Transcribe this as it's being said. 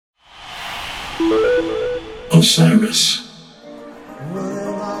Osiris.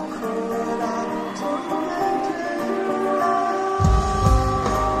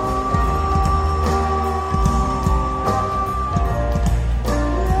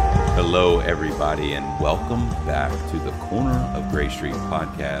 Hello, everybody, and welcome back to the Corner of Gray Street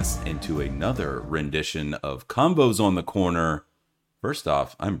podcast and to another rendition of Convos on the Corner. First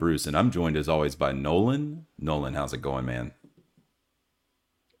off, I'm Bruce, and I'm joined as always by Nolan. Nolan, how's it going, man?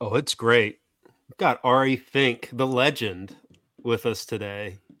 Oh, it's great. We've got Ari Fink, the legend, with us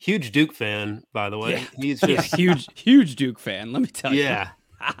today. Huge Duke fan, by the way. Yeah. He's just huge Duke fan. Let me tell you. yeah.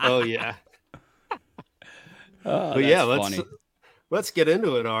 Oh yeah. Oh, But yeah, that's funny. let's get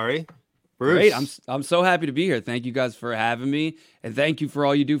into it, Ari. Bruce. Great. I'm so happy to be here. Thank you guys for having me, and thank you for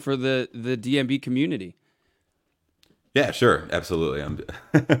all you do for the DMB community. Yeah, sure. Absolutely.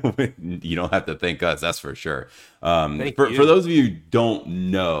 You don't have to thank us, that's for sure. Thank for you. those of you who don't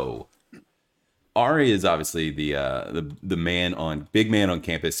know, Ari is obviously the big man on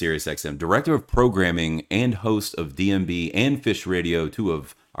campus, SiriusXM, director of programming and host of DMB and Fish Radio, two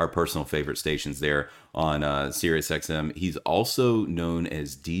of our personal favorite stations there on SiriusXM. He's also known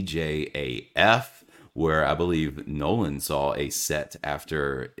as DJ AF, where I believe Nolan saw a set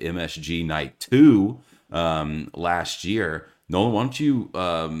after MSG Night 2 last year. Nolan, why don't you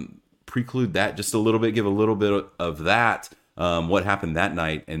preclude that just a little bit, give a little bit of that, what happened that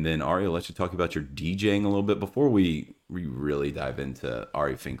night, and then Ari, I'll let you talk about your DJing a little bit before we really dive into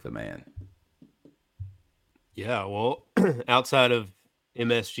Ari Fink the man. Yeah, well, outside of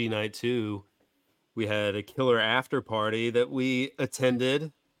MSG Night 2, we had a killer after party that we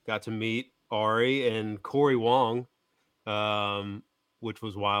attended. Got to meet Ari and Corey Wong, which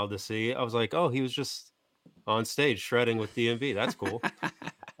was wild to see. I was like, oh, he was just on stage shredding with DMV. That's cool.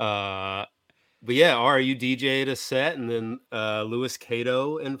 But yeah, Ari, you DJ'd a set, and then Louis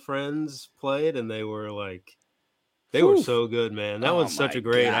Cato and friends played, and they were so good, man. That was such a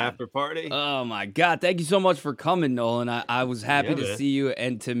great after party. Oh my God. Thank you so much for coming, Nolan. I was happy to man. see you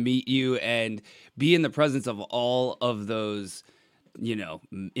and to meet you and be in the presence of all of those,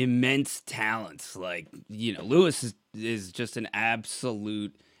 immense talents. Like, Lewis is just an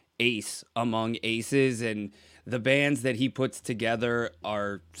absolute ace among aces, and the bands that he puts together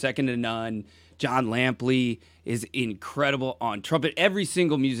are second to none. John Lampley is incredible on trumpet. Every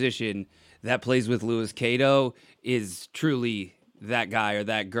single musician that plays with Louis Cato is truly that guy or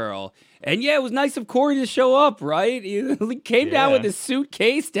that girl. And yeah, it was nice of Corey to show up, right? He came down with his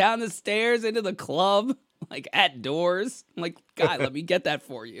suitcase down the stairs into the club, like at doors. I'm like, guy, let me get that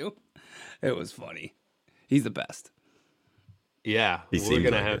for you. It was funny. He's the best. Yeah, we're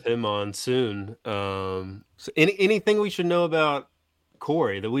gonna have him on soon. So anything we should know about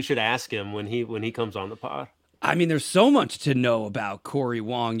Corey that we should ask him when he comes on the pod? I mean, there's so much to know about Corey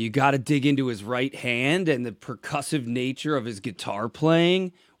Wong. You got to dig into his right hand and the percussive nature of his guitar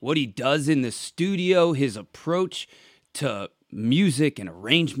playing, what he does in the studio, his approach to music and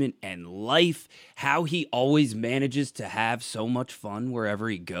arrangement and life, how he always manages to have so much fun wherever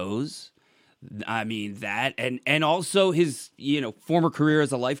he goes. I mean, that and also his, former career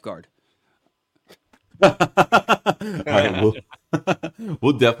as a lifeguard. All right,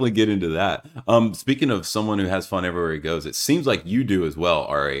 we'll definitely get into that. Speaking of someone who has fun everywhere he goes, it seems like you do as well,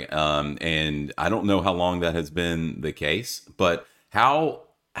 Ari. And I don't know how long that has been the case, but how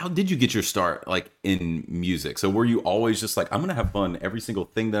did you get your start, like, in music? So were you always just like, I'm gonna have fun every single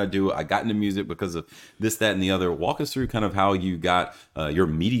thing that I do? I got into music because of this, that, and the other. Walk us through kind of how you got your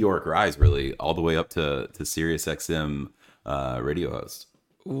meteoric rise, really, all the way up to SiriusXM radio host.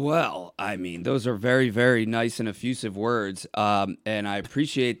 Well, I mean, those are very, very nice and effusive words, and I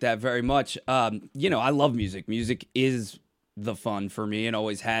appreciate that very much. I love music. Music is the fun for me and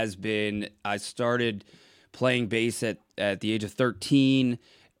always has been. I started playing bass at the age of 13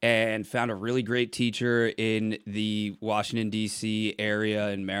 and found a really great teacher in the Washington, D.C. area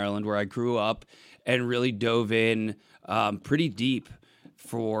in Maryland where I grew up and really dove in pretty deep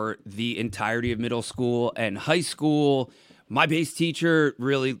for the entirety of middle school and high school. My bass teacher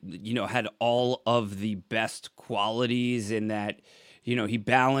really, had all of the best qualities in that, he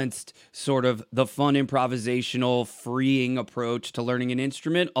balanced sort of the fun, improvisational, freeing approach to learning an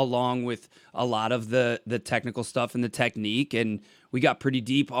instrument along with a lot of the technical stuff and the technique. And we got pretty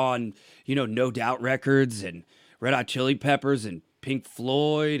deep on, No Doubt records and Red Hot Chili Peppers and Pink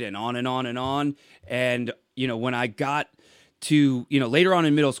Floyd and on and on and on. And, when I got to, later on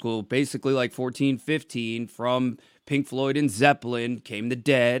in middle school, basically like 14, 15, from Pink Floyd and Zeppelin came the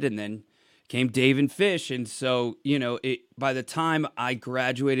Dead, and then came Dave and Fish. And so, by the time I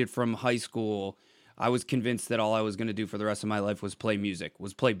graduated from high school, I was convinced that all I was going to do for the rest of my life was play music,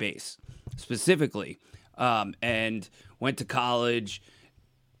 was play bass. specifically, and went to college,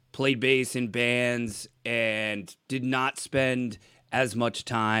 played bass in bands, and did not spend as much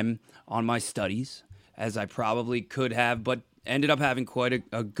time on my studies as I probably could have, but ended up having quite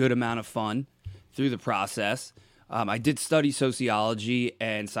a good amount of fun through the process. I did study sociology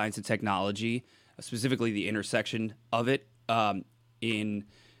and science and technology, specifically the intersection of it, in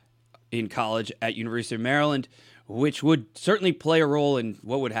college at University of Maryland, which would certainly play a role in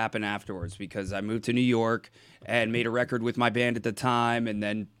what would happen afterwards, because I moved to New York and made a record with my band at the time, and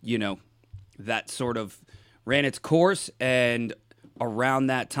then, that sort of ran its course. And around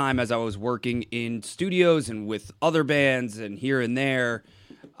that time, as I was working in studios and with other bands and here and there,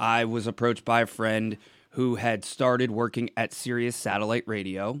 I was approached by a friend who had started working at Sirius Satellite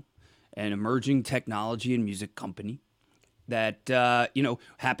Radio, an emerging technology and music company that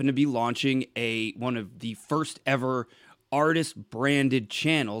happened to be launching one of the first ever artist branded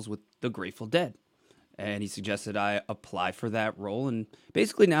channels with the Grateful Dead. And he suggested I apply for that role, and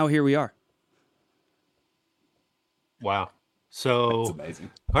basically now here we are. Wow. So That's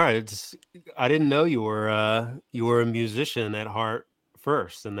amazing. All right, I didn't know you were a musician at heart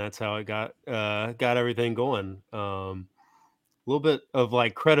first, and that's how it got everything going. A little bit of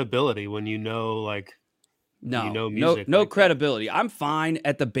like credibility when No music no like that. credibility. I'm fine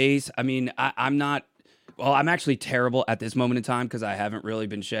at the bass. I mean, I'm not. Well, I'm actually terrible at this moment in time because I haven't really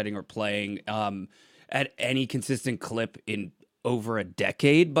been shedding or playing at any consistent clip in over a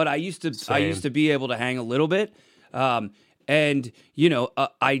decade. But I used to be able to hang a little bit. And,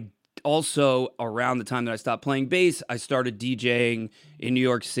 I also, around the time that I stopped playing bass, I started DJing in New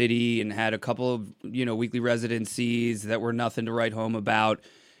York City and had a couple of, weekly residencies that were nothing to write home about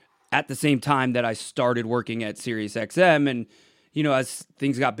at the same time that I started working at SiriusXM. And, as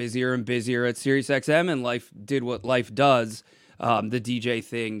things got busier and busier at SiriusXM and life did what life does, the DJ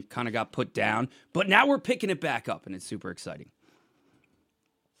thing kind of got put down. But now we're picking it back up, and it's super exciting.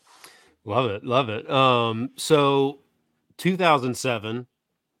 Love it. So 2007,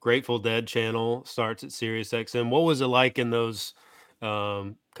 Grateful Dead channel starts at SiriusXM. What was it like in those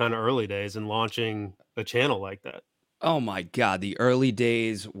kind of early days and launching a channel like that? Oh my God, the early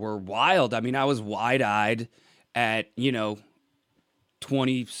days were wild. I mean, I was wide-eyed at,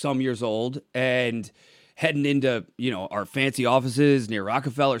 20 some years old and heading into, our fancy offices near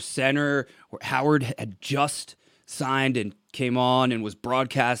Rockefeller Center, where Howard had just signed and came on and was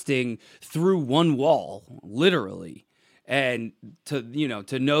broadcasting through one wall, literally. And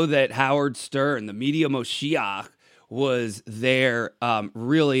to know that Howard Stern, the media Moshiach, was there,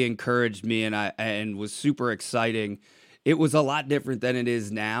 really encouraged me, and was super exciting. It was a lot different than it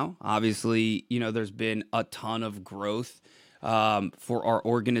is now. Obviously, there's been a ton of growth for our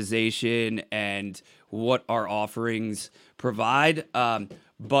organization and what our offerings provide.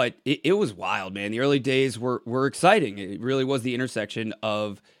 But it was wild, man. The early days were exciting. It really was the intersection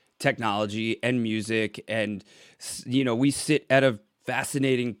of technology and music, and we sit at a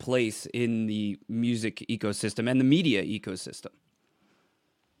fascinating place in the music ecosystem and the media ecosystem.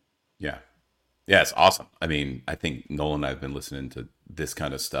 Yeah, it's awesome. I mean, I think Nolan and I have been listening to this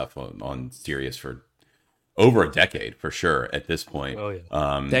kind of stuff on Sirius for over a decade for sure at this point. Oh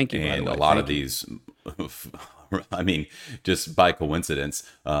yeah. Thank you. And by the way. a lot Thank of you. these, I mean, just by coincidence,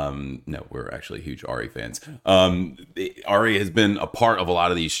 no, we're actually huge Ari fans. Ari has been a part of a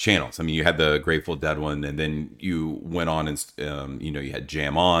lot of these channels. I mean, you had the Grateful Dead one, and then you went on and, you had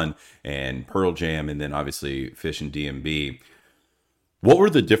Jam On and Pearl Jam, and then obviously Fish and DMB. What were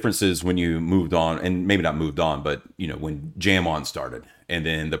the differences when you moved on, and maybe not moved on, but, when Jam On started and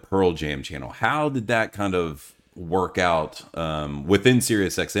then the Pearl Jam channel? How did that kind of work out within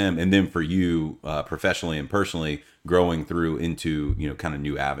SiriusXM, and then for you professionally and personally growing through into kind of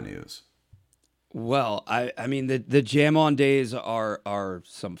new avenues? Well, I mean the Jam On days are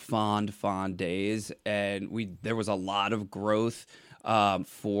some fond days, and there was a lot of growth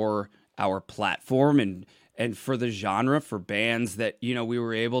for our platform and for the genre, for bands that we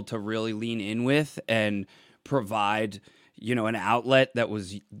were able to really lean in with and provide an outlet that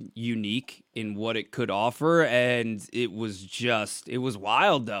was unique in what it could offer. And it was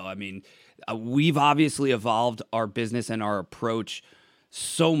wild, though. I mean, we've obviously evolved our business and our approach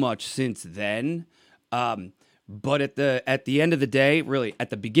so much since then. But at the end of the day, really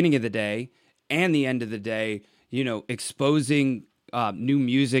at the beginning of the day and the end of the day, exposing new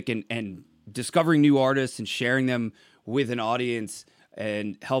music and discovering new artists and sharing them with an audience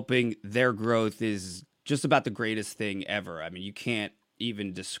and helping their growth is just about the greatest thing ever. I mean, you can't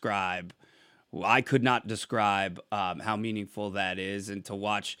even describe. Well, I could not describe how meaningful that is, and to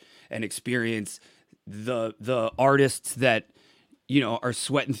watch and experience the artists that are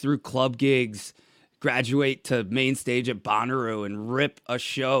sweating through club gigs, graduate to main stage at Bonnaroo and rip a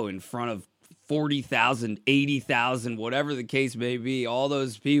show in front of 40,000, 80,000, whatever the case may be, all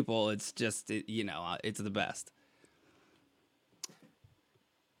those people, it's just, it's the best.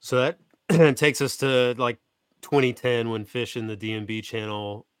 So that takes us to like 2010 when Fish and the DMB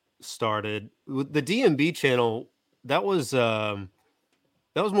channel started. The DMB channel, that was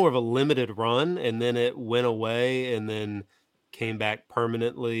more of a limited run, and then it went away and then came back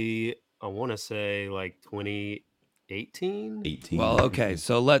permanently. I want to say like 2018. 18. Well, okay,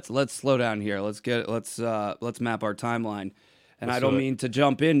 so let's slow down here. Let's map our timeline. And I don't mean to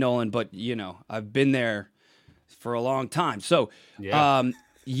jump in, Nolan, but I've been there for a long time. So,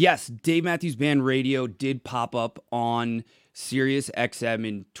 yes, Dave Matthews Band Radio did pop up on SiriusXM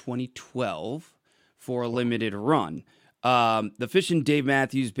in 2012 for a limited run. The Fish and Dave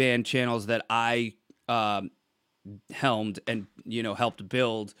Matthews Band channels that I helmed and helped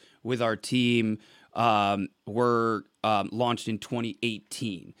build with our team were launched in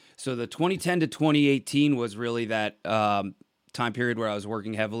 2018. So the 2010 to 2018 was really that time period where I was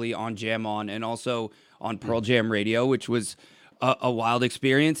working heavily on Jam On and also on Pearl Jam Radio, which was a wild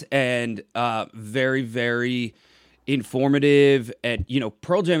experience and very, very informative. And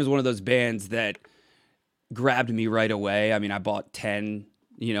Pearl Jam is one of those bands that grabbed me right away. I mean, I bought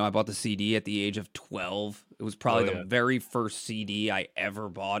the CD at the age of 12. It was probably the very first CD I ever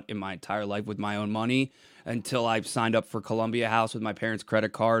bought in my entire life with my own money until I signed up for Columbia House with my parents' credit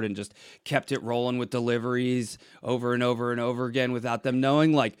card and just kept it rolling with deliveries over and over and over again without them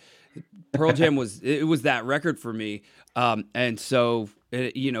knowing. Like, Pearl Jam was that record for me. And so,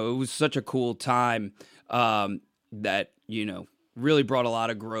 it was such a cool time that, really brought a lot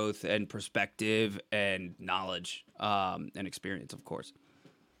of growth and perspective and knowledge and experience, of course.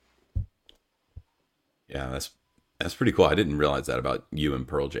 Yeah, that's pretty cool. I didn't realize that about you and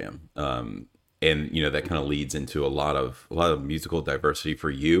Pearl Jam. And that kind of leads into a lot of musical diversity for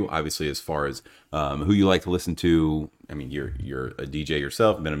you. Obviously, as far as who you like to listen to. I mean, you're a DJ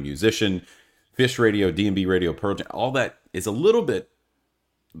yourself, been a musician. Fish Radio, DMB Radio, Pearl Jam, all that is a little bit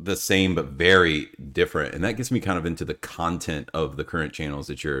the same but very different, and that gets me kind of into the content of the current channels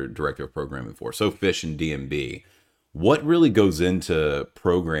that you're director of programming for. So Fish and DMB, what really goes into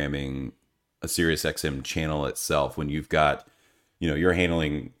programming a SiriusXM channel itself when you've got, you're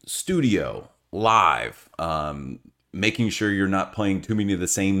handling studio, live, making sure you're not playing too many of the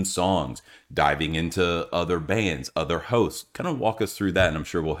same songs, diving into other bands, other hosts? Kind of walk us through that, and I'm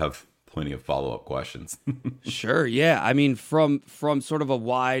sure we'll have plenty of follow-up questions. Sure, yeah. I mean, from sort of a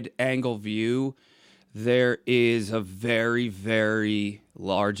wide angle view, there is a very, very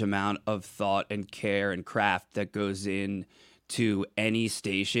large amount of thought and care and craft that goes into any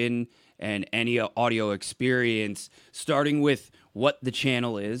station and any audio experience, starting with what the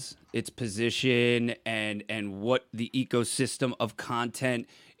channel is, its position, and what the ecosystem of content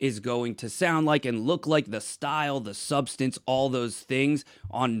is going to sound like and look like, the style, the substance, all those things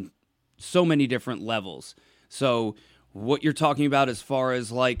on so many different levels. So what you're talking about as far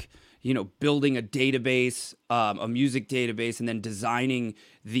as like, building a database, a music database, and then designing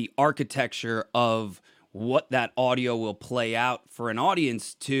the architecture of what that audio will play out for an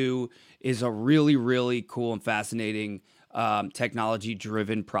audience to is a really, really cool and fascinating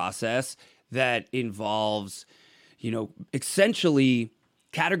technology-driven process that involves, essentially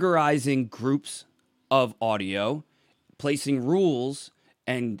categorizing groups of audio, placing rules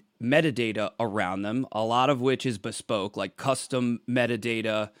and metadata around them, a lot of which is bespoke, like custom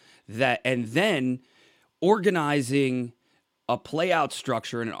metadata, and then organizing a playout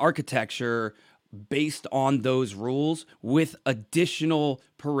structure and an architecture based on those rules with additional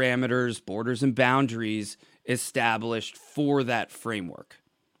parameters, borders, and boundaries established for that framework.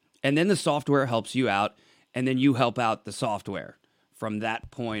 And then the software helps you out, and then you help out the software from that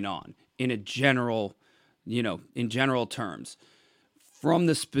point on in general terms. From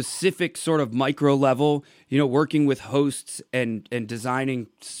the specific sort of micro level, working with hosts and designing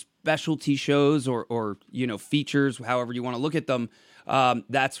specialty shows or features, however you want to look at them,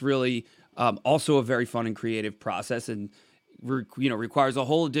 that's really also a very fun and creative process, and requires a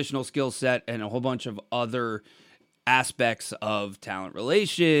whole additional skill set and a whole bunch of other aspects of talent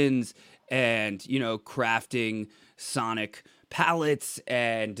relations and crafting sonic palettes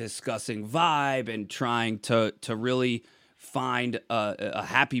and discussing vibe and trying to really find a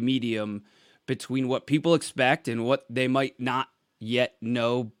happy medium between what people expect and what they might not yet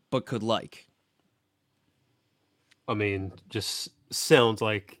know but could like. I mean, just sounds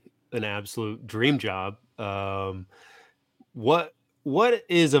like an absolute dream job. What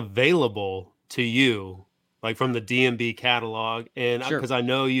is available to you like from the DMB catalog, and Sure. because I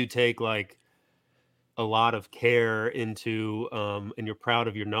know you take like a lot of care into, and you're proud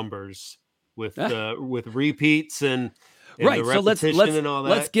of your numbers with repeats and the Right. So repetition and all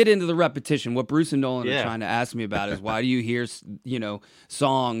let's that. get into the repetition. What Bruce and Nolan are Yeah. trying to ask me about is why do you hear,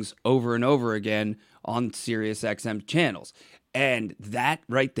 songs over and over again on SiriusXM channels? And that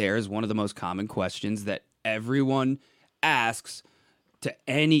right there is one of the most common questions that everyone asks to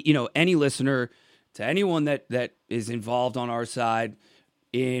any listener, to anyone that is involved on our side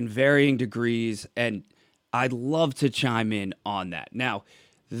in varying degrees, and I'd love to chime in on that. Now,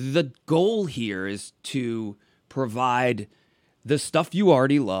 the goal here is to provide the stuff you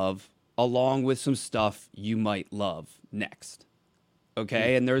already love along with some stuff you might love next.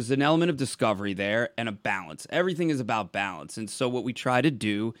 Okay. And there's an element of discovery there and a balance. Everything is about balance. And so what we try to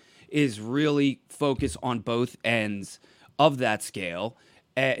do is really focus on both ends of that scale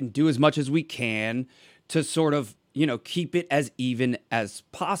and do as much as we can to sort of, keep it as even as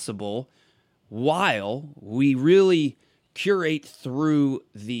possible while we really curate through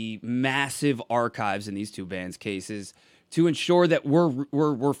the massive archives in these two bands' cases to ensure that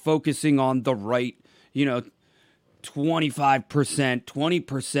we're focusing on the right, 25%,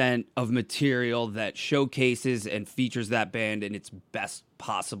 20% of material that showcases and features that band in its best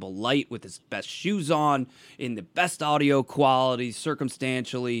possible light with its best shoes on, in the best audio quality,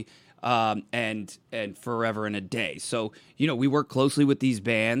 circumstantially, and forever and a day. So, we work closely with these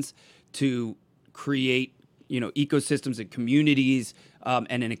bands to create, ecosystems and communities,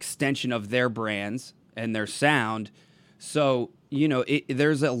 and an extension of their brands and their sound. So,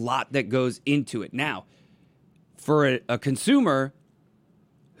 there's a lot that goes into it. Now, for a consumer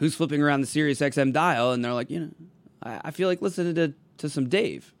who's flipping around the SiriusXM dial and they're like, I feel like listening to some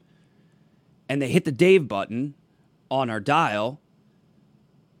Dave. And they hit the Dave button on our dial.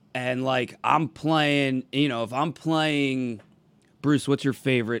 And like, I'm playing, if I'm playing, Bruce, what's your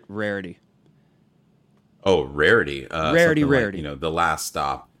favorite rarity? Oh, rarity. Rarity. Like, The Last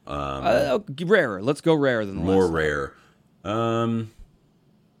Stop. Rarer. Let's go rarer than the More last rare.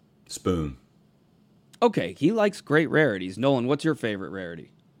 Spoon. Okay, he likes great rarities. Nolan, what's your favorite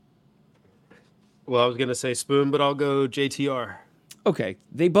rarity? Well, I was gonna say Spoon, but I'll go JTR. Okay,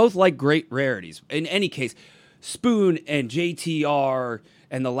 they both like great rarities. In any case, Spoon and JTR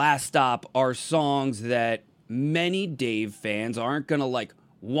and The Last Stop are songs that many Dave fans aren't gonna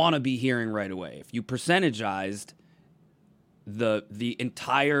want to be hearing right away. If you percentagized the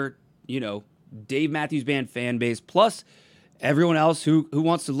entire, Dave Matthews Band fan base plus everyone else who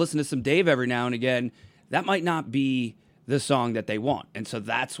wants to listen to some Dave every now and again, that might not be the song that they want. And so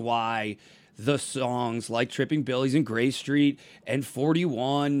that's why the songs like Tripping Billies and Gray Street and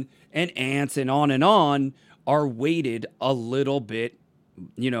 41 and Ants and on are weighted a little bit,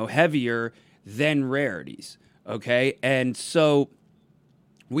 heavier than rarities. Okay. And so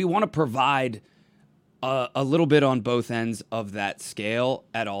we want to provide a little bit on both ends of that scale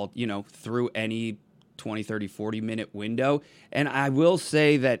at all, through any 20, 30, 40-minute window. And I will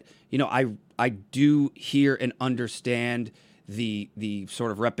say that, I do hear and understand the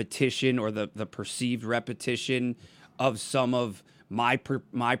sort of repetition or the perceived repetition of some of my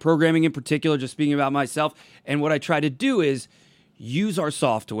programming in particular, just speaking about myself. And what I try to do is use our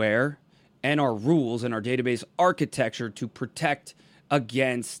software and our rules and our database architecture to protect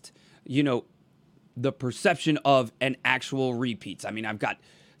against, the perception of an actual repeats. I mean, I've got,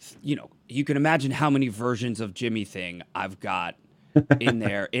 you can imagine how many versions of Jimmy Thing I've got in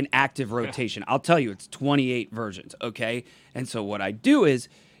there in active rotation. I'll tell you, it's 28 versions, okay? And so what I do is,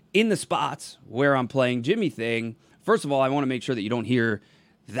 in the spots where I'm playing Jimmy Thing, first of all, I want to make sure that you don't hear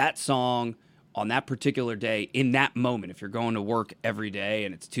that song on that particular day in that moment. If you're going to work every day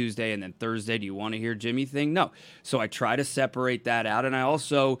and it's Tuesday and then Thursday, do you want to hear Jimmy Thing? No. So I try to separate that out, and I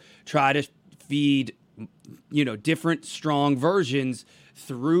also try to feed, different strong versions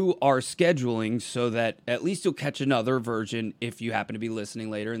through our scheduling so that at least you'll catch another version if you happen to be listening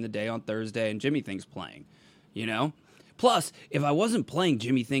later in the day on Thursday and Jimmy Thing's playing, Plus, if I wasn't playing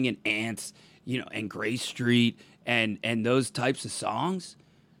Jimmy Thing and Ants, and Gray Street and those types of songs,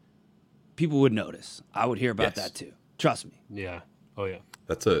 people would notice. I would hear about that too. Trust me. Yeah. Oh yeah.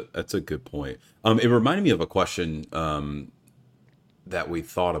 That's a good point. It reminded me of a question that we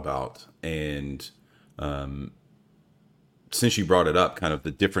thought about, and since you brought it up, kind of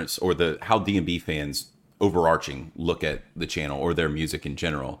the difference or how D&B fans overarching look at the channel or their music in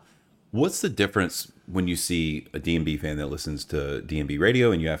general. What's the difference when you see a D&B fan that listens to D&B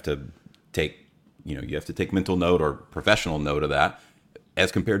radio and you have to take mental note or professional note of that,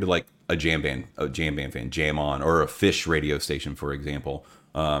 as compared to like a jam band fan, Jam On, or a Fish radio station, for example?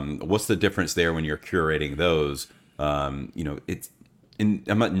 What's the difference there when you're curating those? I'm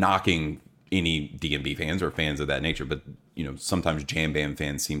not knocking any DMB fans or fans of that nature, but sometimes jam band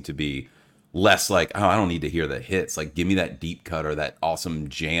fans seem to be less like, oh, I don't need to hear the hits. Like, give me that deep cut or that awesome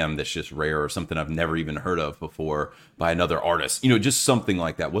jam that's just rare or something I've never even heard of before by another artist. Just something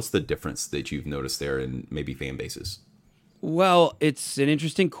like that. What's the difference that you've noticed there in maybe fan bases? Well, it's an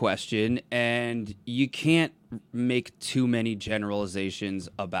interesting question, and you can't make too many generalizations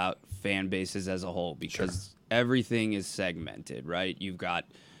about fan bases as a whole because everything is segmented, right? You've got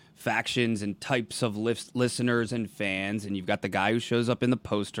factions and types of listeners and fans, and you've got the guy who shows up in the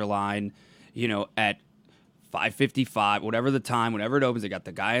poster line, at 5:55, whatever the time, whenever it opens, they got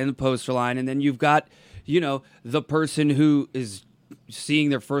the guy in the poster line, and then you've got, the person who is seeing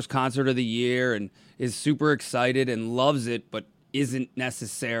their first concert of the year and is super excited and loves it, but isn't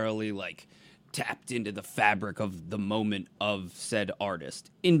necessarily like tapped into the fabric of the moment of said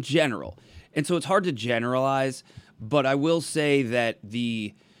artist in general. And so it's hard to generalize, but I will say that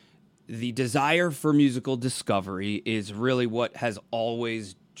the desire for musical discovery is really what has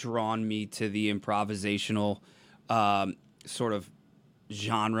always drawn me to the improvisational sort of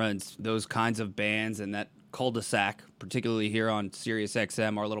genre and those kinds of bands and that cul-de-sac, particularly here on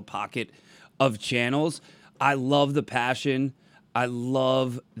SiriusXM, our little pocket of channels. I love the passion. I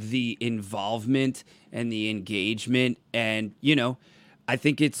love the involvement and the engagement. And, I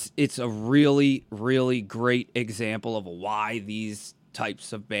think it's a really, really great example of why these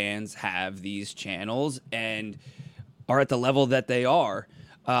types of bands have these channels and are at the level that they are.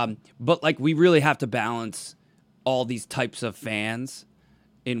 But we really have to balance all these types of fans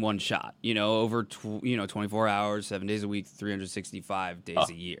in one shot, over 24 hours, 7 days a week, 365 days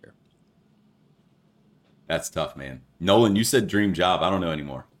a year. That's tough, man. Nolan, you said dream job. I don't know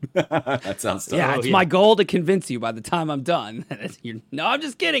anymore. That sounds tough. Yeah, it's my goal to convince you by the time I'm done. No, I'm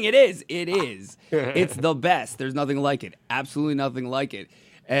just kidding. It is. It's the best. There's nothing like it. Absolutely nothing like it.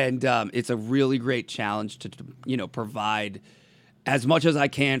 And it's a really great challenge to provide as much as I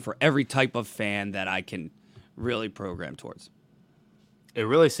can for every type of fan that I can really program towards. It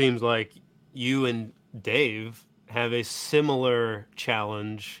really seems like you and Dave have a similar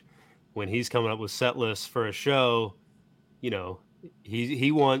challenge when he's coming up with set lists for a show. He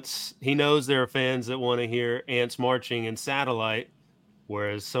knows there are fans that want to hear ants marching and Satellite,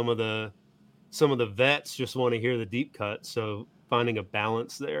 whereas some of the vets just want to hear the deep cut. So finding a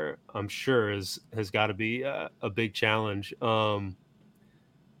balance there, I'm sure has got to be a big challenge.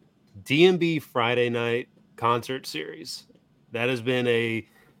 DMB Friday night concert series. That has been a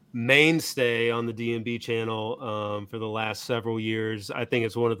mainstay on the DMB channel for the last several years. I think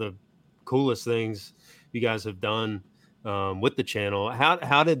it's one of the coolest things you guys have done with the channel.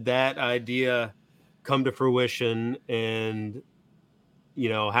 How did that idea come to fruition? And,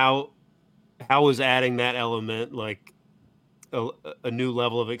 how was adding that element like a new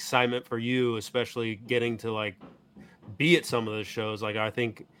level of excitement for you, especially getting to be at some of those shows? I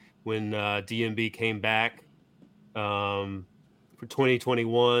think when DMB came back, for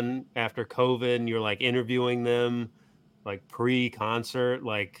 2021 after COVID, and you're interviewing them pre-concert,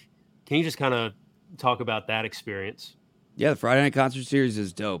 can you just kind of talk about that experience? Yeah, the Friday Night Concert Series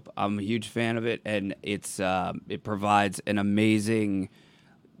is dope. I'm a huge fan of it, and it provides an amazing,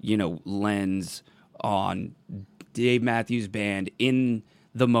 lens on Dave Matthews Band in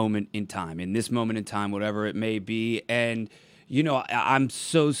the moment in time, whatever it may be. And, I'm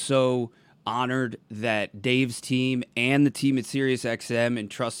so honored that Dave's team and the team at SiriusXM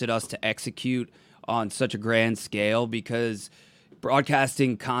entrusted us to execute on such a grand scale, because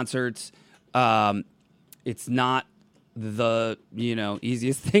broadcasting concerts, it's not the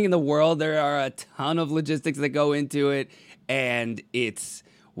easiest thing in the world. There are a ton of logistics that go into it, and it's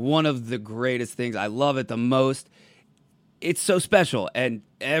one of the greatest things. I love it the most. It's so special, and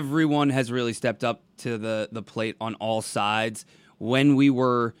everyone has really stepped up to the plate on all sides. When we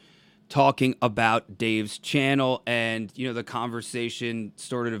were talking about Dave's channel, and the conversation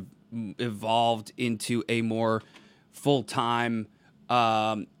sort of evolved into a more full-time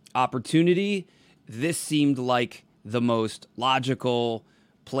opportunity, this seemed like the most logical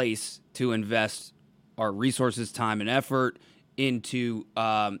place to invest our resources, time, and effort into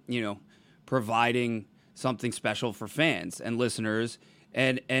providing something special for fans and listeners,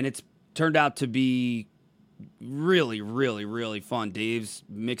 and it's turned out to be really, really, really fun. Dave's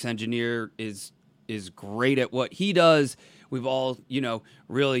mix engineer is great at what he does. We've all,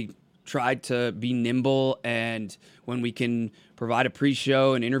 really tried to be nimble, and when we can provide a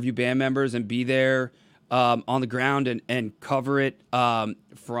pre-show and interview band members and be there on the ground and cover it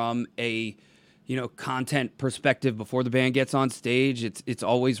from a content perspective before the band gets on stage. It's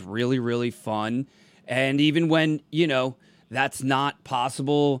always really, really fun. And even when, that's not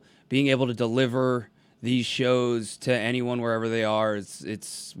possible, being able to deliver these shows to anyone wherever they are,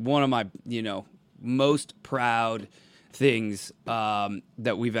 it's one of my, most proud things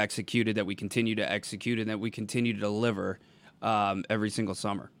that we've executed, that we continue to execute, and that we continue to deliver every single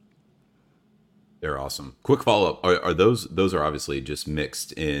summer. They're awesome. Quick follow up: Are those are obviously just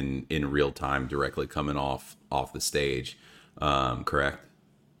mixed in real time, directly coming off the stage, correct?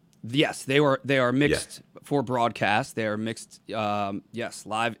 Yes, they are mixed for broadcast. They are mixed. Yes,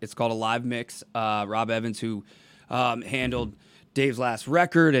 live. It's called a live mix. Rob Evans, who handled Dave's last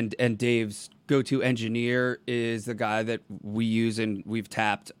record, and Dave's go-to engineer, is the guy that we use and we've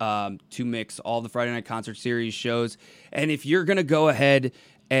tapped to mix all the Friday Night Concert Series shows. And if you're gonna go ahead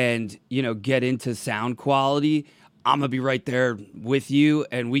and get into sound quality, I'm gonna be right there with you,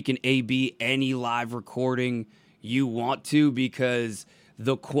 and we can A/B any live recording you want to, because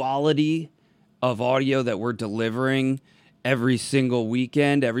the quality of audio that we're delivering every single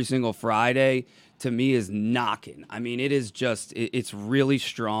weekend, every single Friday, to me is knocking. I mean, it is just, it's really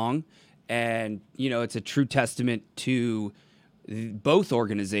strong, and it's a true testament to both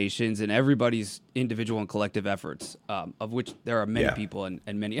organizations and everybody's individual and collective efforts, of which there are many people and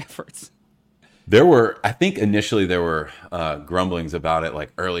many efforts. I think initially there were grumblings about it,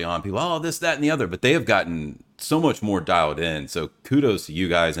 like early on, people, this, that, and the other, but they have gotten so much more dialed in. So kudos to you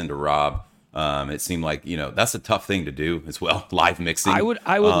guys and to Rob. It seemed like, that's a tough thing to do as well. Live mixing. I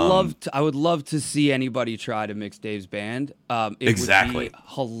would love to see anybody try to mix Dave's band. It would be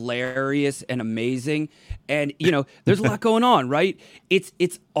hilarious and amazing. And there's a lot going on, right?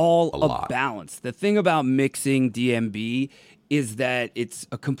 It's all a balance. The thing about mixing DMB is that it's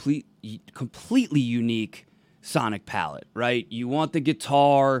a completely unique sonic palette, right? You want the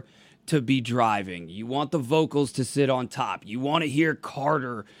guitar to be driving. You want the vocals to sit on top. You want to hear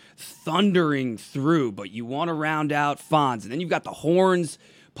Carter thundering through, but you want to round out Fonz. And then you've got the horns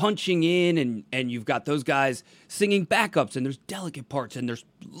punching in, and you've got those guys singing backups, and there's delicate parts, and there's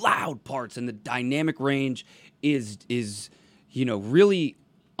loud parts, and the dynamic range is really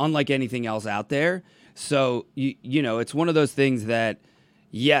unlike anything else out there. So, it's one of those things that,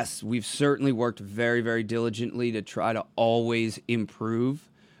 yes, we've certainly worked very, very diligently to try to always improve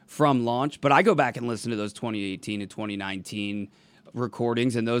from launch. But I go back and listen to those 2018 and 2019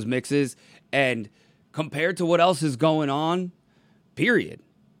 recordings and those mixes, and compared to what else is going on, period,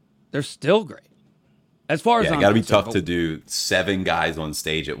 they're still great. As far as it got to be tough to do 7 guys on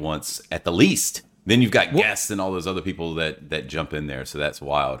stage at once, at the least. Then you've got guests and all those other people that jump in there, so that's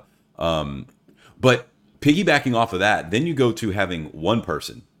wild. But piggybacking off of that, then you go to having one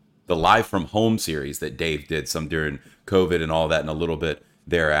person, the Live from Home series that Dave did some during COVID and all that, and a little bit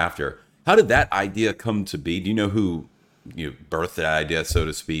thereafter. How did that idea come to be? Do you know who birthed that idea, so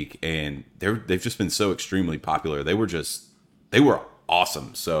to speak? And they've just been so extremely popular. They were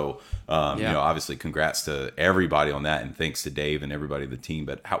awesome. So, obviously congrats to everybody on that, and thanks to Dave and everybody on the team.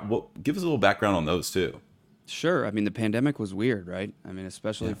 But give us a little background on those too. Sure. I mean, the pandemic was weird, right? I mean,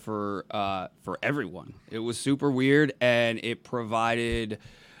 especially for everyone. It was super weird, and it provided,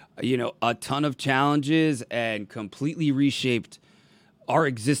 a ton of challenges and completely reshaped our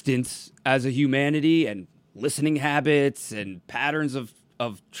existence as a humanity, and listening habits and patterns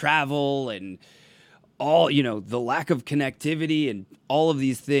of travel, and all, the lack of connectivity, and all of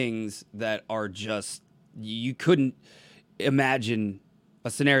these things that are just, you couldn't imagine a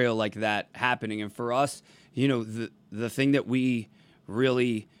scenario like that happening. And for us, the thing that we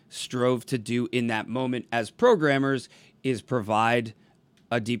really strove to do in that moment as programmers is provide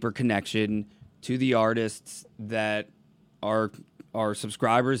a deeper connection to the artists that our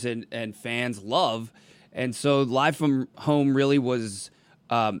subscribers and fans love. And so Live from Home really was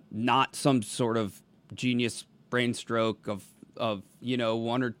not some sort of genius brain stroke of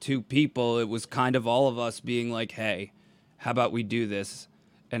 1 or 2 people. It was kind of all of us being like, hey, how about we do this?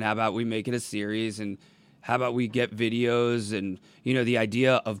 And how about we make it a series? And how about we get videos? And, the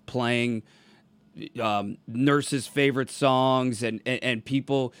idea of playing Nurse's favorite songs and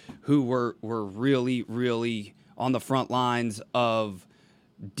people who were really, really on the front lines of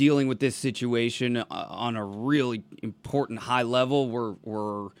dealing with this situation on a really important high level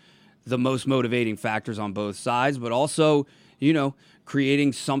were the most motivating factors on both sides, but also,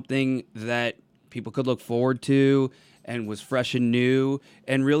 creating something that people could look forward to and was fresh and new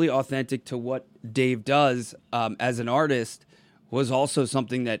and really authentic to what Dave does as an artist was also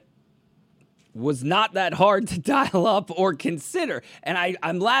something that was not that hard to dial up or consider. And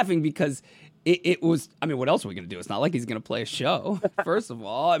I'm laughing because it was. I mean, what else are we gonna do? It's not like he's gonna play a show. First of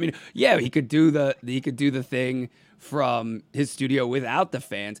all, I mean, yeah, he could do the thing from his studio without the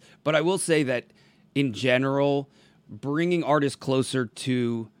fans. But I will say that in general, bringing artists closer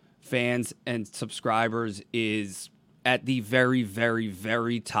to fans and subscribers is at the very, very,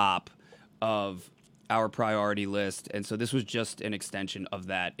 very top of our priority list. And so this was just an extension of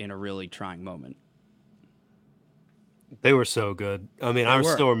that in a really trying moment. They were so good. I mean, I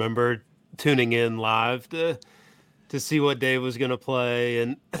still remember tuning in live to see what Dave was going to play.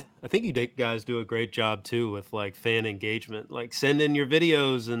 And I think you guys do a great job too with like fan engagement, like send in your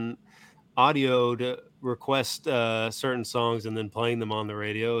videos and audio to request certain songs and then playing them on the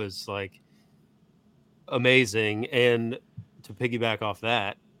radio is like amazing. And to piggyback off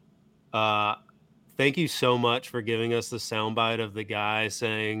that, thank you so much for giving us the soundbite of the guy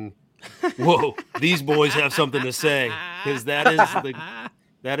saying, "Whoa, these boys have something to say," because that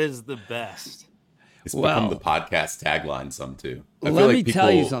is the best. It's become the podcast tagline some too. Let me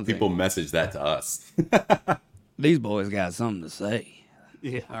tell you something. People message that to us. These boys got something to say.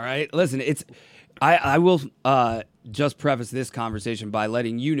 Yeah. All right. Listen, I will just preface this conversation by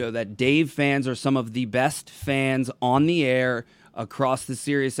letting you know that Dave fans are some of the best fans on the air across the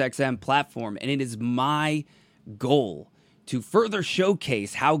SiriusXM platform, and it is my goal to further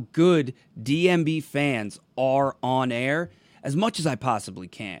showcase how good DMB fans are on air as much as I possibly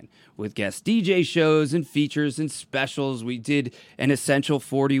can with guest DJ shows and features and specials. We did an Essential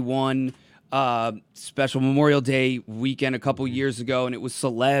 41 special Memorial Day weekend a couple years ago, and it was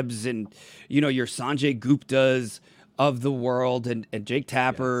celebs and, you know, your Sanjay Guptas of the world and Jake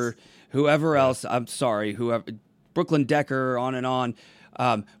Tapper, whoever else, whoever, Brooklyn Decker, on and on.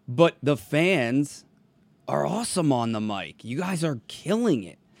 But the fans are awesome on the mic. You guys are killing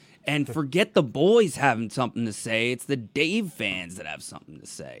it. And forget the boys having something to say. It's the Dave fans that have something to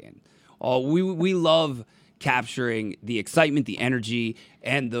say. And we love capturing the excitement, the energy,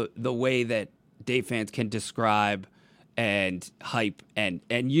 and the way that Dave fans can describe and hype and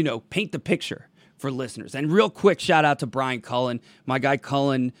you know, paint the picture for listeners. And real quick, shout out to Brian Cullen. My guy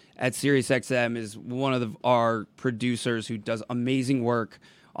Cullen at SiriusXM is one of our producers who does amazing work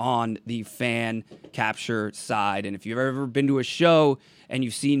on the fan capture side. And if you've ever been to a show and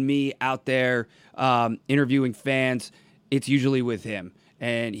you've seen me out there interviewing fans, it's usually with him.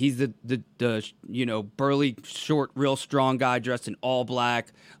 And he's the you know, burly, short, real strong guy dressed in all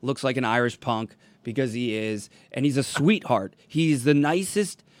black, looks like an Irish punk because he is. And he's a sweetheart. He's the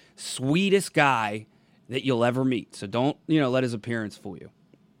nicest, sweetest guy that you'll ever meet. So don't, you know, let his appearance fool you.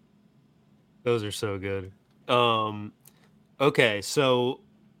 Those are so good. Okay, so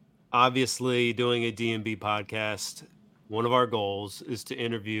obviously doing a DMB podcast, one of our goals is to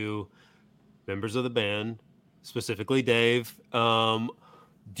interview members of the band, specifically Dave.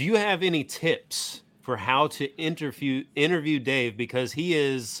 Do you have any tips for how to interview Dave? Because he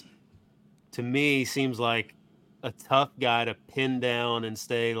is, to me, seems like a tough guy to pin down and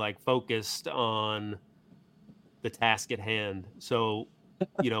stay like focused on the task at hand. So,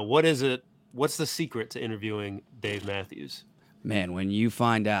 you know, what is it? What's the secret to interviewing Dave Matthews? Man, when you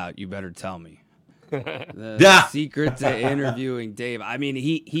find out, you better tell me. The secret to interviewing Dave. I mean,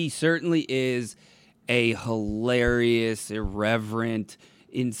 he certainly is a hilarious, irreverent,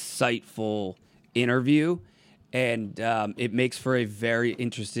 insightful interview, and it makes for a very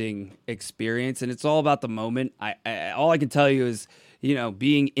interesting experience. And it's all about the moment. All I can tell you is, you know,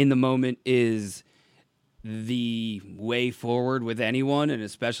 being in the moment is the way forward with anyone, and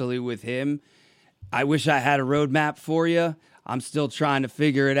especially with him. I wish I had a roadmap for you. I'm still trying to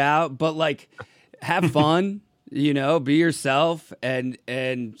figure it out, but like, have fun, you know, be yourself, and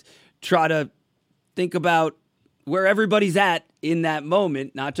try to think about where everybody's at in that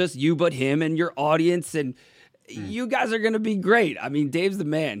moment, not just you, but him and your audience. And you guys are going to be great. I mean, Dave's the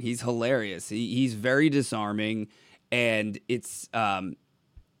man. He's hilarious. He's very disarming, and it's a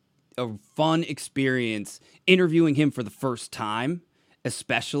fun experience interviewing him for the first time,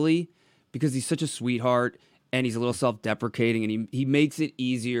 especially because he's such a sweetheart and he's a little self-deprecating, and he makes it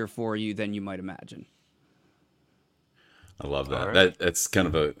easier for you than you might imagine. I love that. Right. That's kind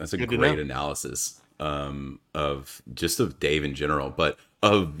of that's a Good to great know. analysis of Dave in general, but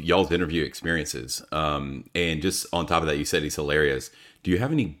of y'all's interview experiences. And just on top of that, you said he's hilarious. Do you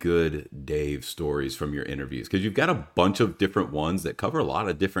have any good Dave stories from your interviews? Because you've got a bunch of different ones that cover a lot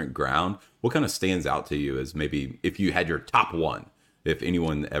of different ground. What kind of stands out to you as maybe if you had your top one? If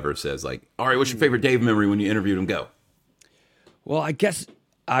anyone ever says like, all right, what's your favorite Dave memory when you interviewed him? Go. Well, I guess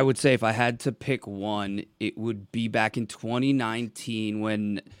I would say if I had to pick one, it would be back in 2019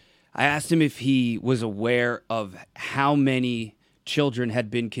 when I asked him if he was aware of how many children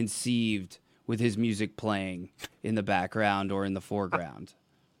had been conceived with his music playing in the background or in the foreground.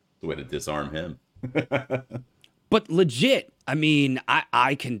 The way to disarm him. But legit, I mean,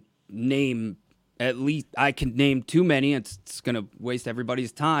 I can name too many. It's going to waste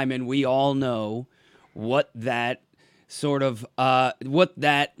everybody's time. And we all know what that what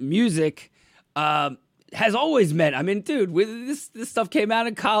that music has always meant. I mean, dude, this stuff came out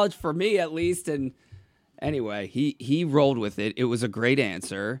in college for me at least. And anyway, he rolled with it. It was a great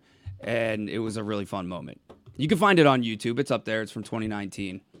answer, and it was a really fun moment. You can find it on YouTube. It's up there. It's from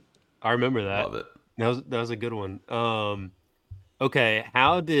 2019. I remember that. Love it. That was a good one. Okay,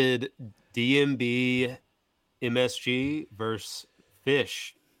 how did DMB MSG versus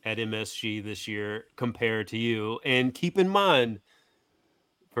Fish at MSG this year compare to you? And keep in mind,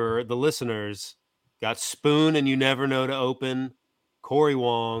 for the listeners, got Spoon and You Never Know to open, Corey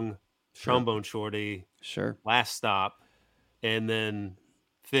Wong, Trombone Shorty, Last Stop, and then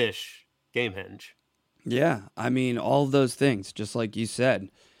Fish, Gamehenge. Yeah, I mean, all of those things, just like you said.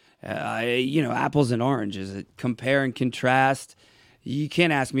 Apples and oranges, compare and contrast. You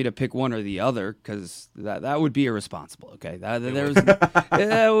can't ask me to pick one or the other because that would be irresponsible. Okay,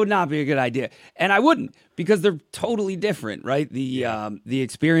 that would not be a good idea, and I wouldn't because they're totally different, right? The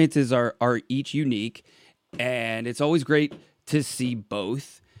experiences are each unique, and it's always great to see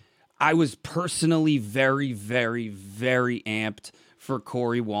both. I was personally very, very, very amped for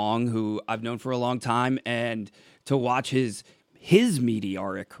Corey Wong, who I've known for a long time, and to watch his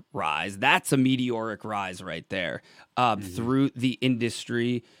meteoric rise. That's a meteoric rise right there through the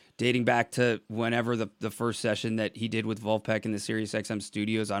industry, dating back to whenever the first session that he did with Vulfpeck in the SiriusXM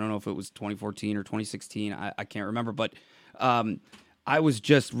studios. I don't know if it was 2014 or 2016. I can't remember, but I was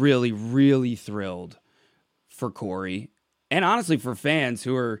just really, really thrilled for Corey. And honestly, for fans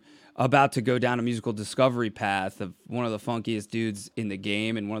who are about to go down a musical discovery path of one of the funkiest dudes in the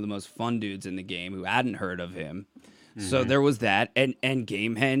game and one of the most fun dudes in the game who hadn't heard of him. So there was that, and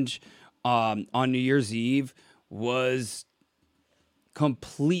Gamehenge on New Year's Eve was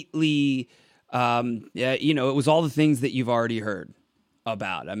completely, it was all the things that you've already heard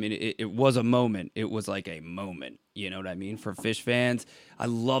about. I mean, it was a moment. It was like a moment, you know what I mean? For Fish fans, I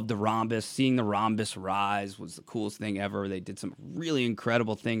loved the Rhombus. Seeing the Rhombus rise was the coolest thing ever. They did some really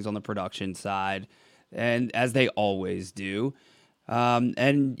incredible things on the production side, and as they always do.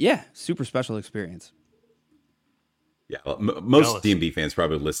 Super special experience. Yeah, most DMB fans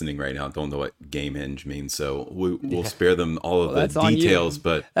probably listening right now don't know what Gamehenge means, so we'll spare them all of the details.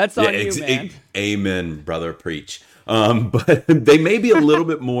 But that's on you, man. Amen, brother, preach. But they may be a little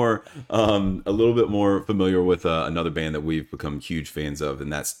bit more familiar with another band that we've become huge fans of,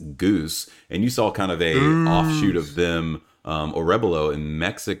 and that's Goose. And you saw kind of a offshoot of them, Orebelo in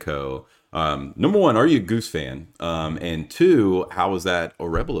Mexico. Number one, are you a Goose fan? And two, how was that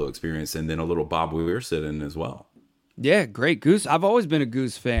Orebelo experience? And then a little Bob Weir sit-in as well. Yeah, great. Goose. I've always been a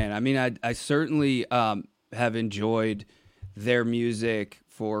Goose fan. I mean, I certainly have enjoyed their music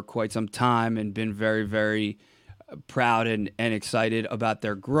for quite some time and been very, very proud and excited about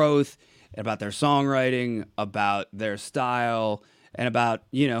their growth, about their songwriting, about their style, and about,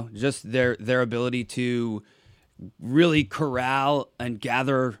 just their ability to really corral and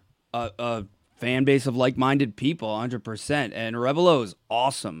gather a fan base of like-minded people 100%. And Orebelo is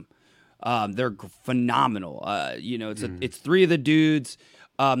awesome. They're phenomenal. It's three of the dudes.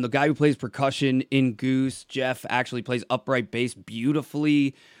 The guy who plays percussion in Goose, Jeff, actually plays upright bass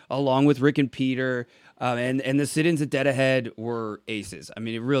beautifully, along with Rick and Peter. And the sit-ins at Dead Ahead were aces. I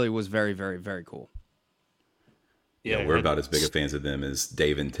mean, it really was very, very, very cool. Yeah, we're about as big of fans of them as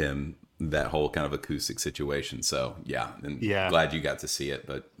Dave and Tim, that whole kind of acoustic situation. So, glad you got to see it,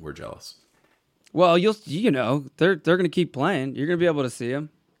 but we're jealous. Well, they're going to keep playing. You're going to be able to see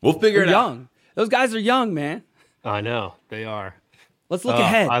them. We'll figure it out. Those guys are young, man. I know they are. Let's look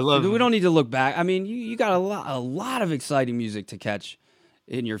ahead. We don't need to look back. I mean, you got a lot of exciting music to catch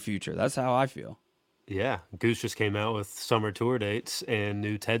in your future. That's how I feel. Yeah, Goose just came out with summer tour dates and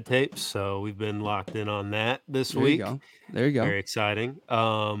new TED tapes, so we've been locked in on that this week. There you go. Very exciting.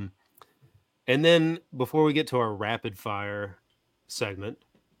 And then before we get to our rapid fire segment,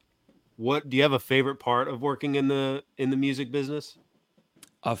 do you have a favorite part of working in the music business?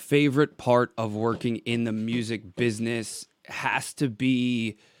 A favorite part of working in the music business has to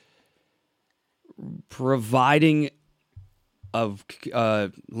be providing let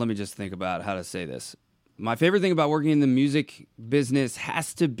me just think about how to say this. My favorite thing about working in the music business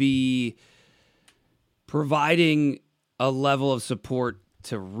has to be providing a level of support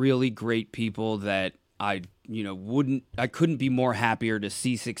to really great people that I couldn't be more happier to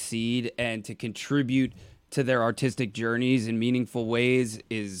see succeed and to contribute to their artistic journeys in meaningful ways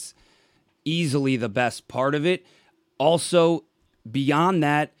is easily the best part of it. Also, beyond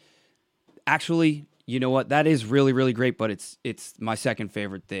that, actually, you know what? That is really, really great, but it's my second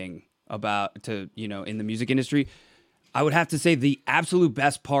favorite thing about in the music industry. I would have to say the absolute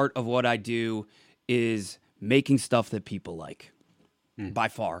best part of what I do is making stuff that people like. By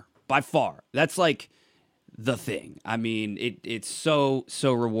far. That's like the thing. I mean, it's so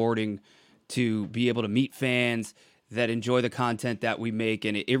rewarding to be able to meet fans that enjoy the content that we make,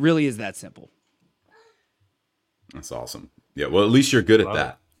 and it really is that simple. That's awesome. Yeah, well, at least you're good at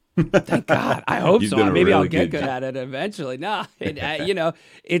that. Thank God. I hope You've so. done a Maybe really I'll get good job. at it eventually. Nah,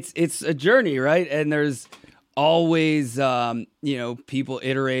 it's a journey, right? And there's always people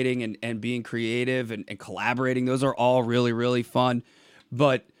iterating and being creative and collaborating. Those are all really, really fun.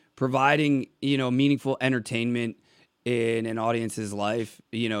 But providing meaningful entertainment in an audience's life,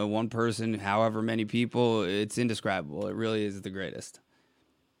 one person, however many people, it's indescribable. It really is the greatest.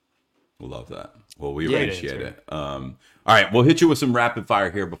 Love that. Well, we Great appreciate answer. it. All right, we'll hit you with some rapid fire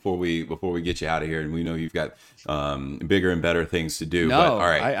here before we get you out of here, and we know you've got bigger and better things to do. No, but, all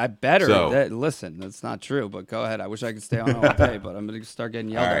right, I better. So, Listen, that's not true. But go ahead. I wish I could stay on all day, but I'm going to start getting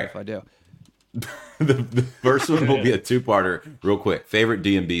yelled at if I do. the first one will be a two-parter, real quick. Favorite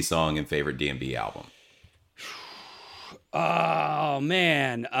DMB song and favorite DMB album. Oh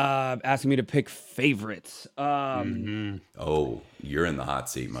man, asking me to pick favorites. Oh, you're in the hot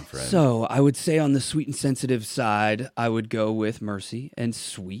seat, my friend. So I would say on the sweet and sensitive side, I would go with Mercy and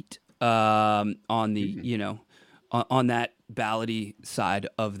Sweet. On the on that ballady side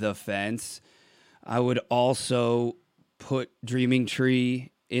of the fence, I would also put Dreaming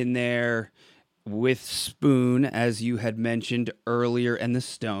Tree in there with Spoon, as you had mentioned earlier, and The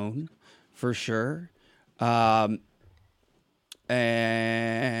Stone for sure.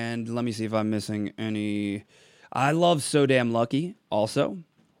 And let me see if I'm missing any. I love So Damn Lucky also.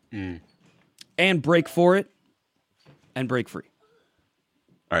 And Break For It and Break Free.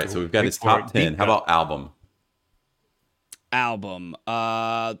 All right, so we've got his Break For top It. 10. How about album?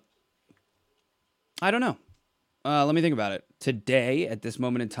 I don't know. Let me think about it. Today, at this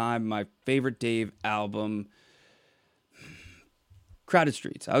moment in time, my favorite Dave album, Crowded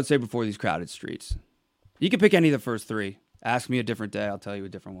Streets. I would say Before These Crowded Streets. You can pick any of the first three. Ask me a different day. I'll tell you a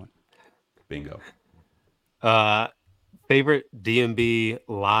different one. Bingo. Favorite DMB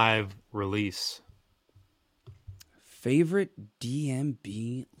live release. Favorite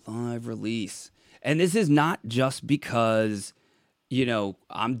DMB live release. And this is not just because,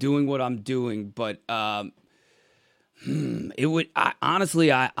 I'm doing what I'm doing, but it would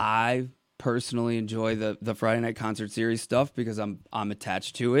honestly, I personally enjoy the Friday Night Concert Series stuff because I'm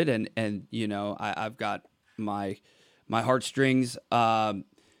attached to it, and I've got my heartstrings on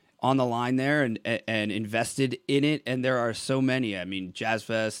the line there and invested in it, and there are so many. I mean, Jazz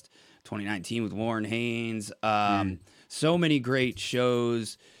Fest 2019 with Warren Haynes, so many great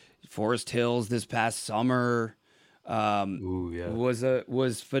shows. Forest Hills this past summer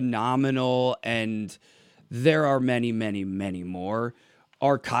was phenomenal, and there are many, many, many more.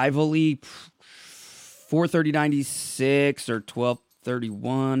 Archivally, 43096 or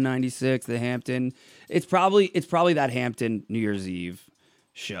 123196, the Hampton. It's probably that Hampton New Year's Eve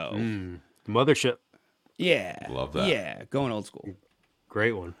show. Mothership. Yeah. Love that. Yeah, going old school.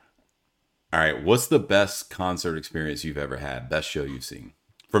 Great one. All right, what's the best concert experience you've ever had? Best show you've seen?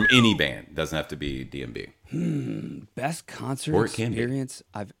 From any band. Doesn't have to be DMB. Best concert Or it can be. experience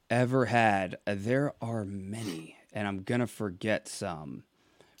I've ever had. There are many, and I'm going to forget some.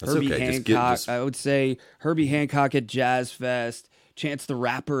 That's Herbie okay. Hancock, Just I would say Herbie Hancock at Jazz Fest, Chance the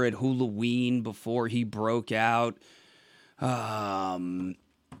Rapper at Halloween before he broke out. The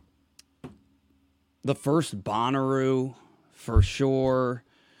first Bonnaroo, for sure.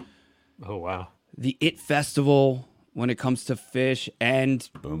 Oh, wow. The It Festival, when it comes to Fish, and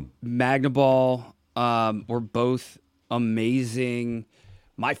boom. Magnaball were both amazing.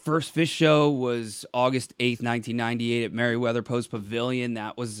 My first Fish show was August 8th, 1998 at Merriweather Post Pavilion.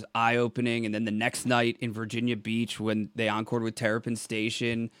 That was eye-opening. And then the next night in Virginia Beach when they encored with Terrapin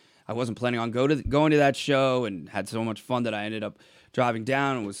Station. I wasn't planning on going to that show and had so much fun that I ended up driving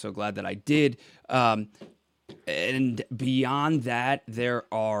down and was so glad that I did. And beyond that, there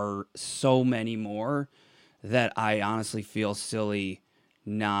are so many more that I honestly feel silly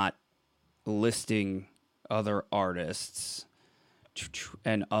not listing other artists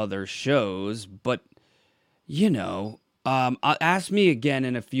and other shows. But, ask me again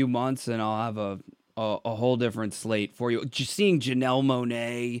in a few months and I'll have a whole different slate for you. Just seeing Janelle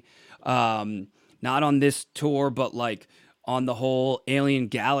Monáe, not on this tour, but like on the whole Alien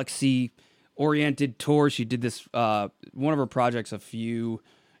Galaxy oriented tour. She did this one of her projects a few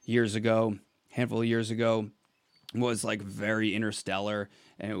handful of years ago, was like very interstellar,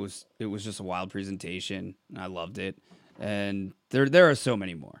 and it was just a wild presentation. I loved it, and there are so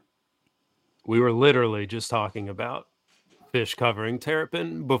many more. We were literally just talking about Fish covering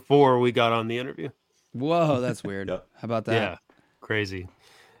Terrapin before we got on the interview. Whoa, that's weird. Yep. How about that? Yeah, crazy.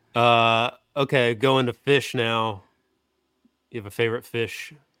 Okay, going to Fish now. You have a favorite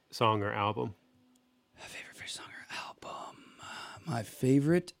Fish song or album? Favorite Fish song or album? My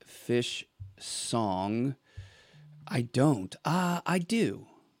favorite Fish song, I don't. I do.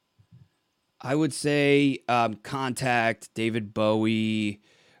 I would say Contact, David Bowie,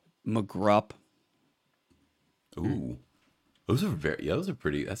 McGrupp. Ooh, those are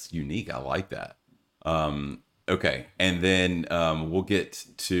pretty. That's unique. I like that. Okay, and then we'll get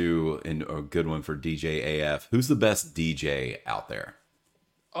to a good one for DJ AF. Who's the best DJ out there?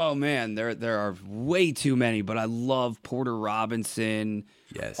 Oh man, there are way too many, but I love Porter Robinson.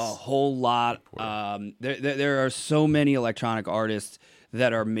 Yes, a whole lot. There are so many electronic artists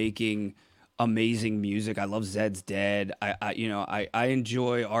that are making amazing music. I love Zed's Dead. I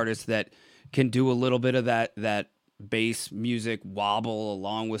enjoy artists that can do a little bit of that bass music wobble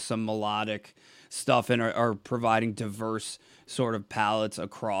along with some melodic stuff, and are providing diverse sort of palettes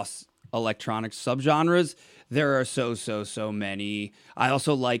across electronic subgenres. There are so many. I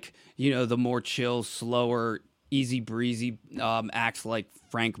also like, the more chill, slower, easy breezy acts like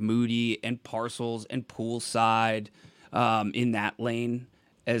Frank Moody and Parcels and Poolside in that lane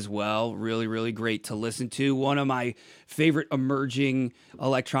as well. Really, really great to listen to. One of my favorite emerging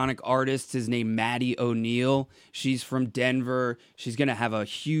electronic artists is named Maddie O'Neill. She's from Denver. She's going to have a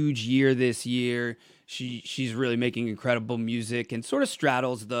huge year this year. She's really making incredible music and sort of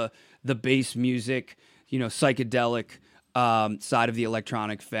straddles the bass music, psychedelic side of the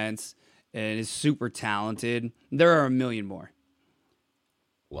electronic fence, and is super talented. There are a million more.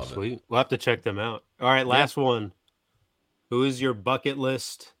 Love Sweet. it. We'll have to check them out. All right, last one. Who is your bucket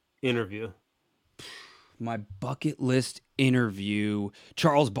list interview? My bucket list interview,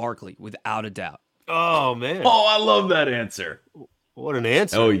 Charles Barkley, without a doubt. Oh, man. Oh, I love that answer. What an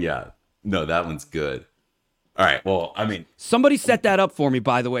answer. Oh, yeah. No, that one's good. All right. Well, I mean, somebody set that up for me,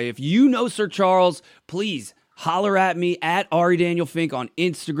 by the way. If you know Sir Charles, please holler at me at Ari Daniel Fink on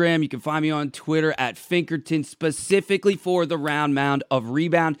Instagram. You can find me on Twitter at Finkerton, specifically for the round mound of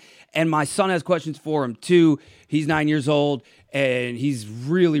Rebound. And my son has questions for him too. He's 9 years old, and he's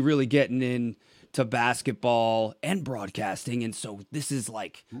really, really getting into basketball and broadcasting. And so this is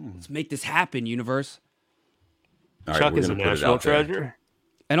like, let's make this happen, universe. all right, Chuck we're is a gonna put it national out there. treasure.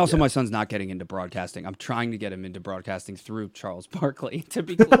 And also, my son's not getting into broadcasting. I'm trying to get him into broadcasting through Charles Barkley, to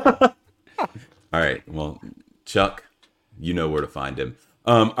be clear. All right. Well, Chuck, you know where to find him.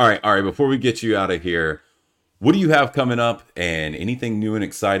 All right. Before we get you out of here, what do you have coming up, and anything new and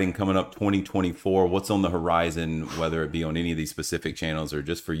exciting coming up 2024? What's on the horizon, whether it be on any of these specific channels or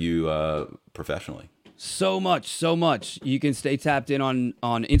just for you professionally? So much. You can stay tapped in on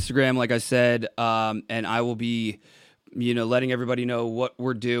Instagram, like I said, and I will be, letting everybody know what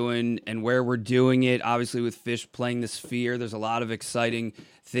we're doing and where we're doing it. Obviously, with Fish playing the Sphere, there's a lot of exciting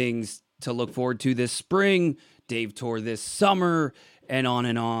things to look forward to this spring. Dave Tour this summer, and on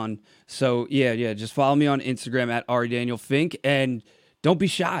and on. So yeah, just follow me on Instagram at Ari Daniel Fink, and don't be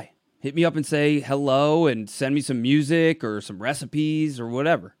shy. Hit me up and say hello, and send me some music or some recipes or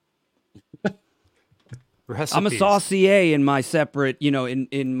whatever. Recipes. I'm a saucier in my separate,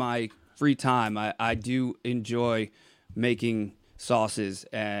 in my free time. I do enjoy making sauces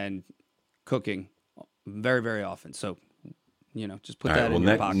and cooking very, very often. So, just put that in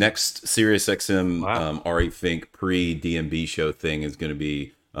your pocket. Next SiriusXM Wow. Ari Fink pre-DMB show thing is going to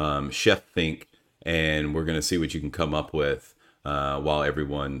be Chef Fink, and we're going to see what you can come up with while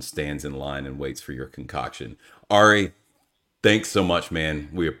everyone stands in line and waits for your concoction. Ari, thanks so much, man.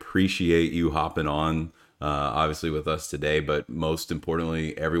 We appreciate you hopping on, obviously, with us today, but most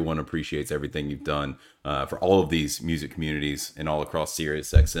importantly, everyone appreciates everything you've done for all of these music communities and all across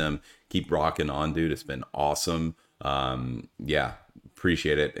SiriusXM. Keep rocking on, dude. It's been awesome. Yeah,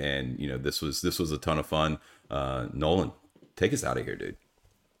 appreciate it. And this was a ton of fun. Nolan, take us out of here, dude.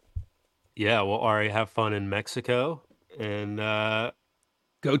 Yeah, well, Ari, have fun in Mexico, and Go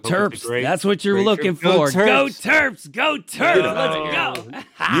it's a Terps. great- That's what you're great looking trip. Go for. Terps. Go Terps. Go Terps. Let's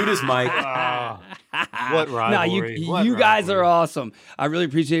go. Mute his mic. What No, rivalry? What you guys rivalry. are awesome. I really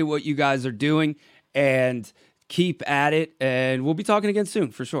appreciate what you guys are doing, and keep at it. And we'll be talking again soon,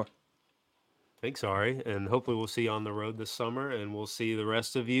 for sure. Thanks, Ari, and hopefully we'll see you on the road this summer, and we'll see the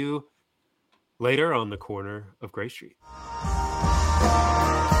rest of you later on the corner of Gray Street.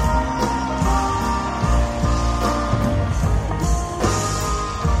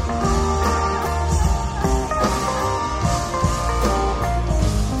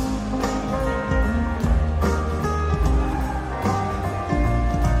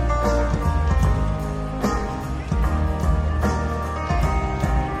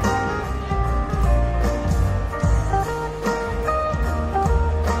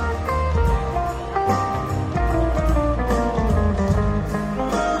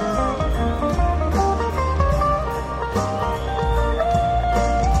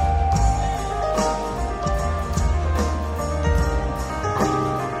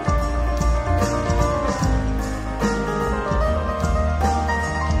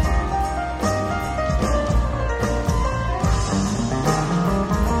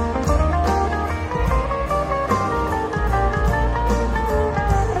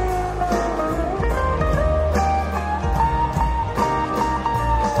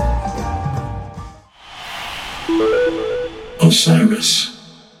 Cyrus.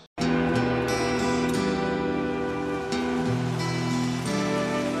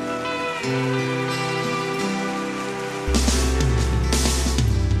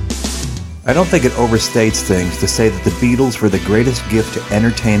 I don't think it overstates things to say that the Beatles were the greatest gift to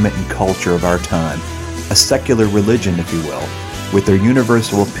entertainment and culture of our time, a secular religion, if you will, with their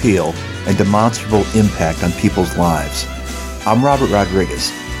universal appeal and demonstrable impact on people's lives. I'm Robert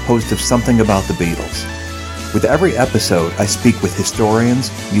Rodriguez, host of Something About the Beatles. With every episode, I speak with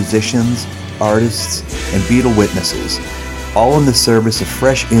historians, musicians, artists, and Beatle witnesses, all in the service of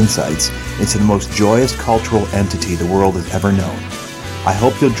fresh insights into the most joyous cultural entity the world has ever known. I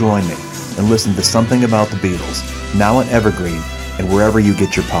hope you'll join me and listen to Something About the Beatles, now on Evergreen and wherever you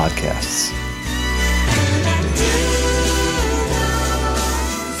get your podcasts.